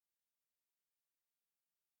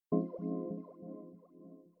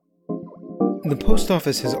The post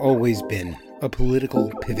office has always been a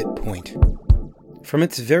political pivot point. From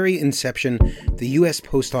its very inception, the U.S.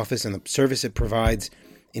 Post Office and the service it provides,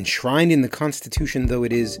 enshrined in the Constitution though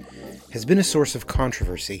it is, has been a source of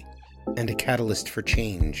controversy and a catalyst for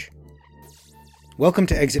change. Welcome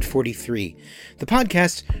to Exit 43, the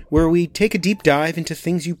podcast where we take a deep dive into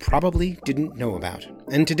things you probably didn't know about.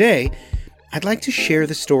 And today, I'd like to share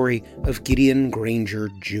the story of Gideon Granger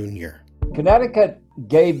Jr. Connecticut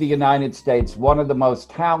gave the United States one of the most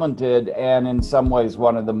talented and in some ways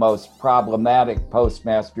one of the most problematic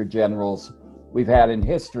postmaster generals we've had in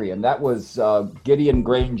history, and that was Gideon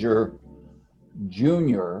Granger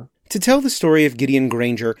Jr. To tell the story of Gideon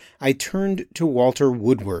Granger, I turned to Walter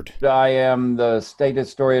Woodward. I am the state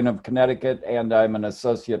historian of Connecticut, and I'm an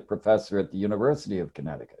associate professor at the University of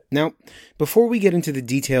Connecticut. Now, before we get into the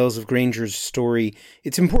details of Granger's story,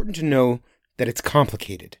 it's important to know that it's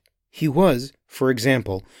complicated. He was, for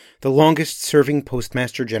example, the longest-serving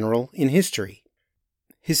Postmaster General in history.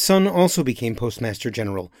 His son also became Postmaster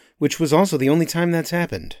General, which was also the only time that's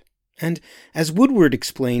happened. And, as Woodward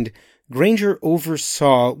explained, Granger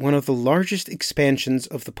oversaw one of the largest expansions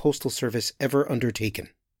of the Postal Service ever undertaken.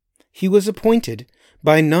 He was appointed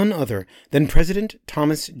by none other than President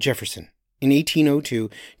Thomas Jefferson in 1802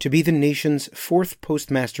 to be the nation's fourth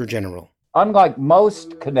Postmaster General. Unlike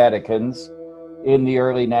most Connecticutans in the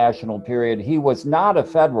early national period, he was not a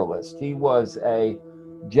Federalist. He was a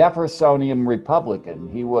Jeffersonian Republican.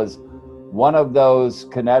 He was one of those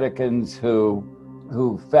Connecticutans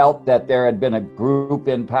who felt that there had been a group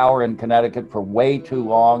in power in Connecticut for way too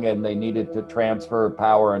long and they needed to transfer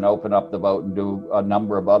power and open up the vote and do a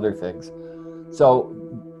number of other things. So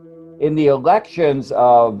in the elections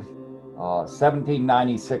of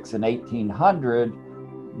 1796 and 1800,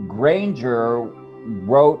 Granger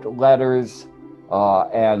wrote letters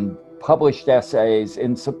and published essays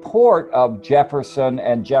in support of Jefferson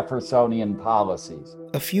and Jeffersonian policies.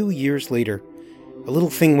 A few years later, a little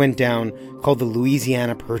thing went down called the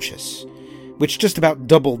Louisiana Purchase, which just about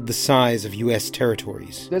doubled the size of U.S.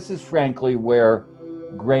 territories. This is frankly where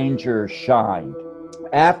Granger shined.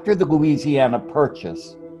 After the Louisiana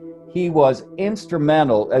Purchase, he was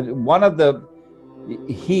instrumental.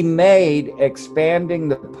 He made expanding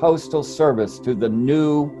the Postal Service to the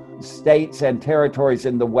new states and territories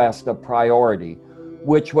in the West a priority,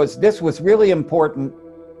 this was really important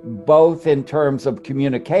both in terms of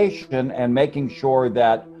communication and making sure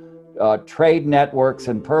that trade networks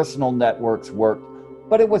and personal networks worked.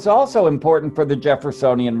 But it was also important for the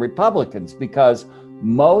Jeffersonian Republicans because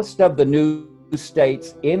most of the new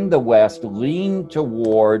states in the West leaned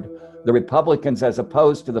toward the Republicans as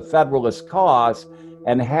opposed to the Federalist cause,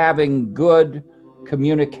 and having good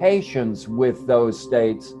communications with those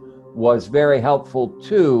states was very helpful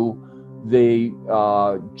to the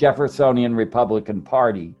Jeffersonian Republican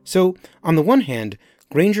Party. So, on the one hand,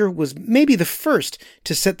 Granger was maybe the first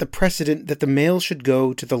to set the precedent that the mail should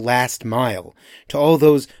go to the last mile, to all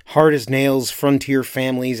those hard-as-nails frontier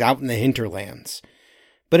families out in the hinterlands.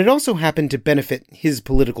 But it also happened to benefit his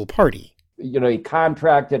political party. He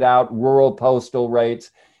contracted out rural postal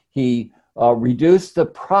rates. He reduced the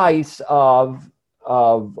price of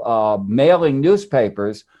mailing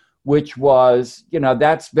newspapers, which was,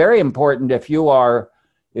 that's very important if you are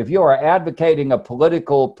advocating a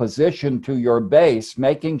political position to your base,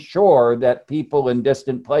 making sure that people in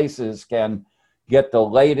distant places can get the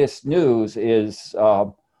latest news is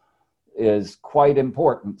quite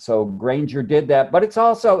important. So Granger did that, but it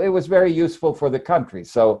was very useful for the country.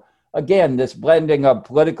 So again, this blending of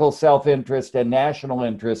political self-interest and national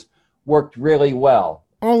interest worked really well.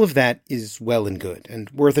 All of that is well and good, and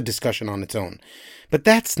worth a discussion on its own. But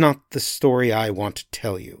that's not the story I want to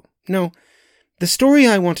tell you. No, the story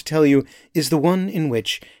I want to tell you is the one in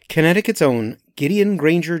which Connecticut's own Gideon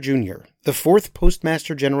Granger Jr., the fourth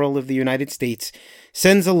Postmaster General of the United States,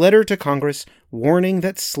 sends a letter to Congress warning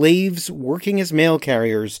that slaves working as mail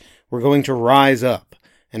carriers were going to rise up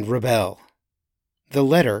and rebel. The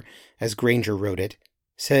letter, as Granger wrote it,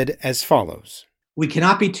 said as follows. We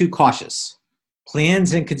cannot be too cautious.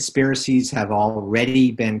 Plans and conspiracies have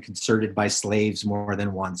already been concerted by slaves more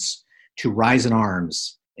than once to rise in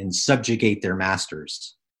arms and subjugate their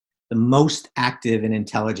masters. The most active and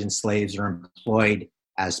intelligent slaves are employed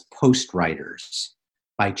as post riders.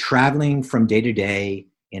 By traveling from day to day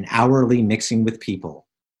and hourly mixing with people,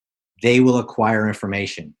 they will acquire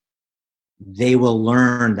information. They will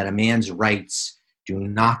learn that a man's rights do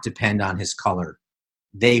not depend on his color.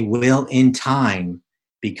 They will, in time,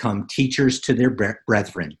 become teachers to their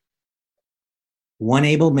brethren. One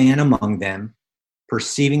able man among them,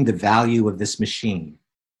 perceiving the value of this machine,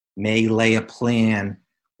 may lay a plan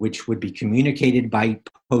which would be communicated by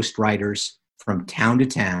post riders from town to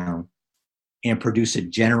town and produce a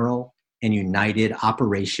general and united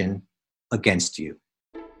operation against you.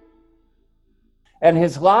 And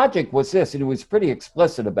his logic was this, and he was pretty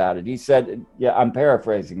explicit about it. He said, yeah, I'm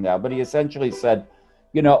paraphrasing now, but he essentially said,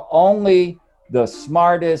 only the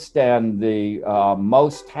smartest and the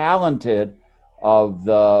most talented of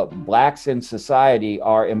the blacks in society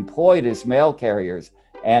are employed as mail carriers.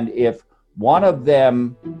 And if one of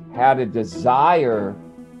them had a desire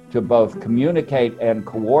to both communicate and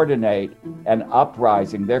coordinate an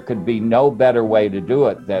uprising, there could be no better way to do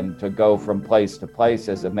it than to go from place to place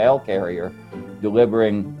as a mail carrier,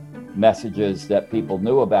 delivering messages that people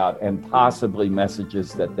knew about and possibly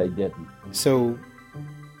messages that they didn't. So,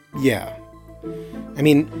 yeah. I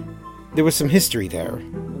mean, there was some history there.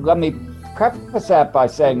 Let me preface that by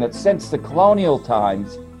saying that since the colonial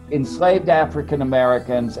times, enslaved African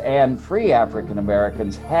Americans and free African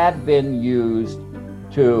Americans had been used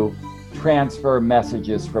to transfer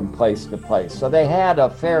messages from place to place. So they had a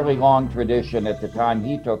fairly long tradition at the time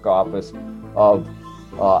he took office of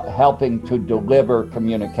helping to deliver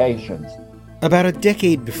communications. About a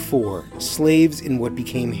decade before, slaves in what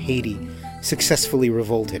became Haiti successfully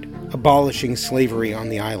revolted, abolishing slavery on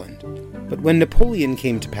the island. But when Napoleon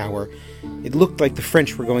came to power, it looked like the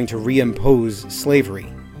French were going to reimpose slavery.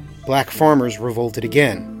 Black farmers revolted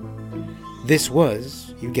again. This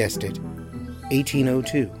was, you guessed it,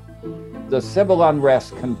 1802. The civil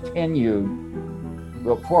unrest continued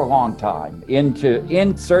for a long time,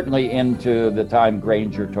 certainly into the time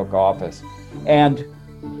Granger took office. And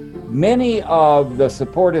many of the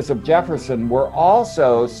supporters of Jefferson were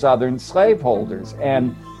also Southern slaveholders,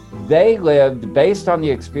 and they lived, based on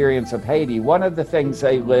the experience of Haiti, one of the things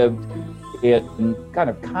they lived in kind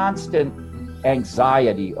of constant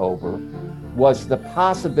anxiety over was the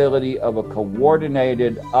possibility of a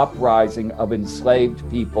coordinated uprising of enslaved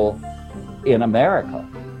people in America,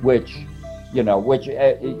 which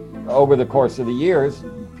over the course of the years,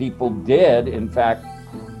 people did, in fact,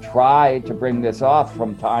 try to bring this off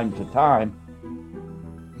from time to time.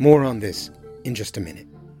 More on this in just a minute.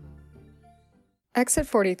 Exit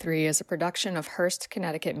 43 is a production of Hearst,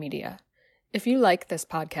 Connecticut Media. If you like this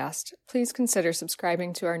podcast, please consider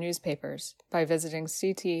subscribing to our newspapers by visiting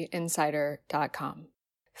ctinsider.com.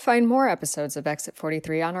 Find more episodes of Exit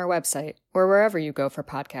 43 on our website or wherever you go for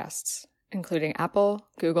podcasts, including Apple,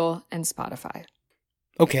 Google, and Spotify.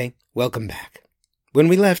 Okay, welcome back. When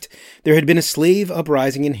we left, there had been a slave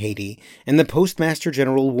uprising in Haiti, and the Postmaster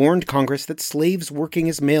General warned Congress that slaves working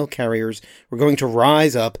as mail carriers were going to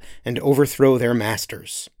rise up and overthrow their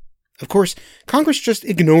masters. Of course, Congress just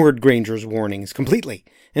ignored Granger's warnings completely,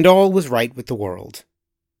 and all was right with the world.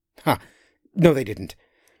 No, they didn't.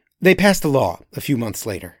 They passed a law a few months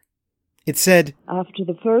later. It said, "After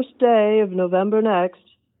the first day of November next,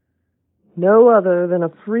 no other than a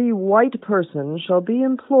free white person shall be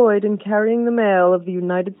employed in carrying the mail of the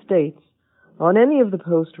United States on any of the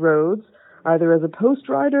post roads, either as a post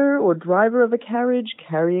rider or driver of a carriage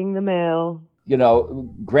carrying the mail."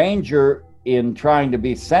 Granger, in trying to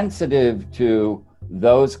be sensitive to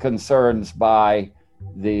those concerns by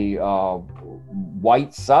the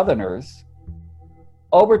white Southerners,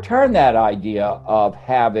 overturned that idea of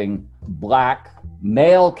having black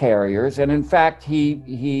mail carriers. And in fact,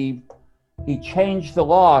 he changed the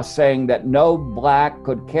law saying that no black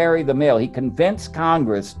could carry the mail. He convinced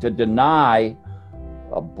Congress to deny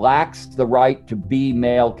blacks the right to be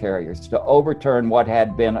mail carriers, to overturn what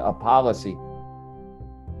had been a policy.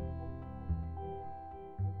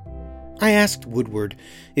 I asked Woodward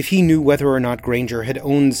if he knew whether or not Granger had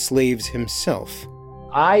owned slaves himself.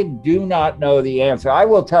 I do not know the answer. I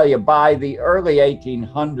will tell you, by the early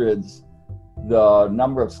 1800s, the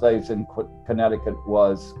number of slaves in Connecticut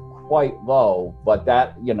was quite low, but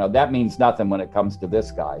that means nothing when it comes to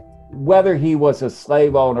this guy. Whether he was a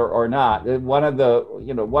slave owner or not, one of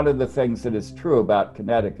the things that is true about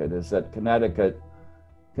Connecticut is that Connecticut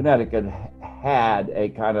had a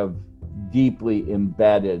kind of deeply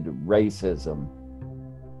embedded racism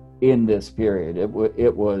in this period.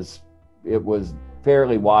 It was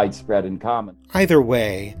fairly widespread and common. Either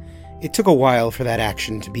way, it took a while for that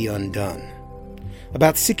action to be undone.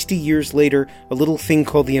 About 60 years later, a little thing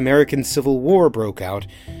called the American Civil War broke out,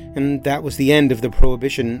 and that was the end of the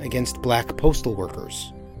prohibition against black postal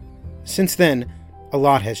workers. Since then, a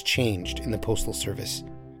lot has changed in the Postal Service.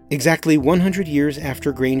 Exactly 100 years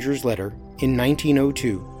after Granger's letter, in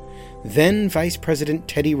 1902, then Vice President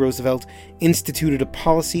Teddy Roosevelt instituted a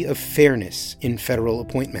policy of fairness in federal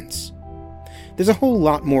appointments. There's a whole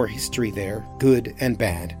lot more history there, good and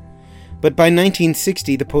bad. But by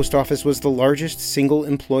 1960, the post office was the largest single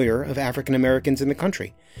employer of African Americans in the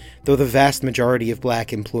country, though the vast majority of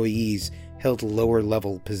black employees held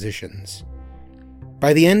lower-level positions.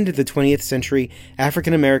 By the end of the 20th century,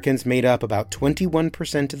 African Americans made up about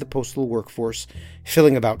 21% of the postal workforce,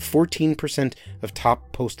 filling about 14% of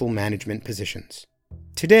top postal management positions.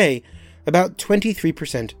 Today, about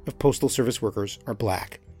 23% of Postal Service workers are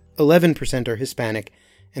black, 11% are Hispanic,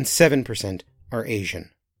 and 7% are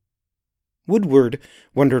Asian. Woodward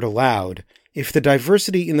wondered aloud if the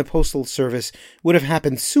diversity in the Postal Service would have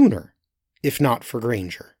happened sooner, if not for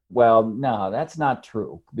Granger. Well, no, that's not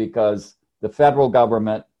true, because the federal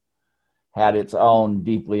government had its own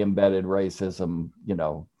deeply embedded racism.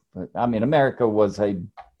 America was a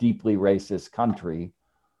deeply racist country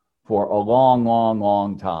for a long, long,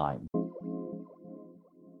 long time.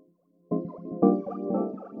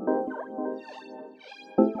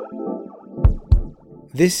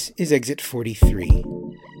 This is Exit 43.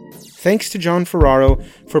 Thanks to John Ferraro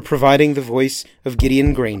for providing the voice of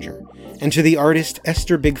Gideon Granger, and to the artist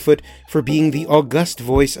Esther Bigfoot for being the august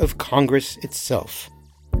voice of Congress itself.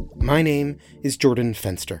 My name is Jordan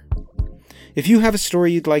Fenster. If you have a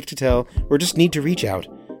story you'd like to tell, or just need to reach out,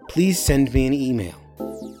 please send me an email.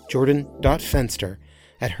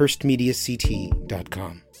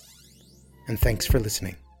 jordan.fenster@hearstmediact.com. And thanks for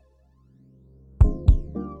listening.